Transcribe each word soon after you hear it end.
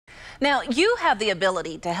Now, you have the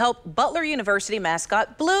ability to help Butler University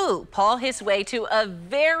mascot Blue paw his way to a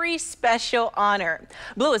very special honor.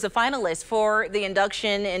 Blue is a finalist for the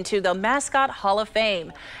induction into the Mascot Hall of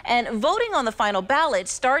Fame, and voting on the final ballot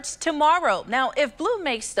starts tomorrow. Now, if Blue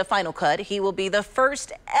makes the final cut, he will be the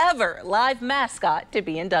first ever live mascot to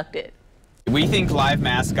be inducted. We think live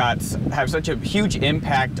mascots have such a huge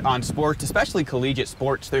impact on sports, especially collegiate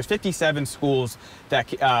sports. There's 57 schools that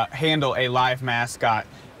handle a live mascot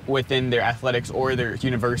within their athletics or their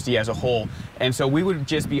university as a whole. And so we would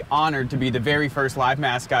just be honored to be the very first live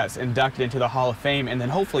mascots inducted into the Hall of Fame, and then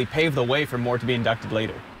hopefully pave the way for more to be inducted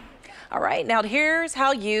later. All right, now here's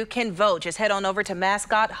how you can vote. Just head on over to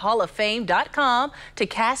mascothalloffame.com to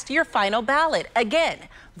cast your final ballot. Again,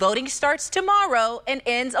 voting starts tomorrow and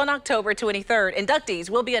ends on October 23rd. Inductees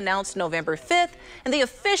will be announced November 5th, and the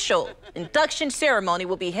official induction ceremony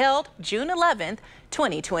will be held June 11th,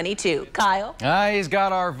 2022. Kyle? He's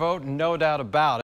got our vote, no doubt about it.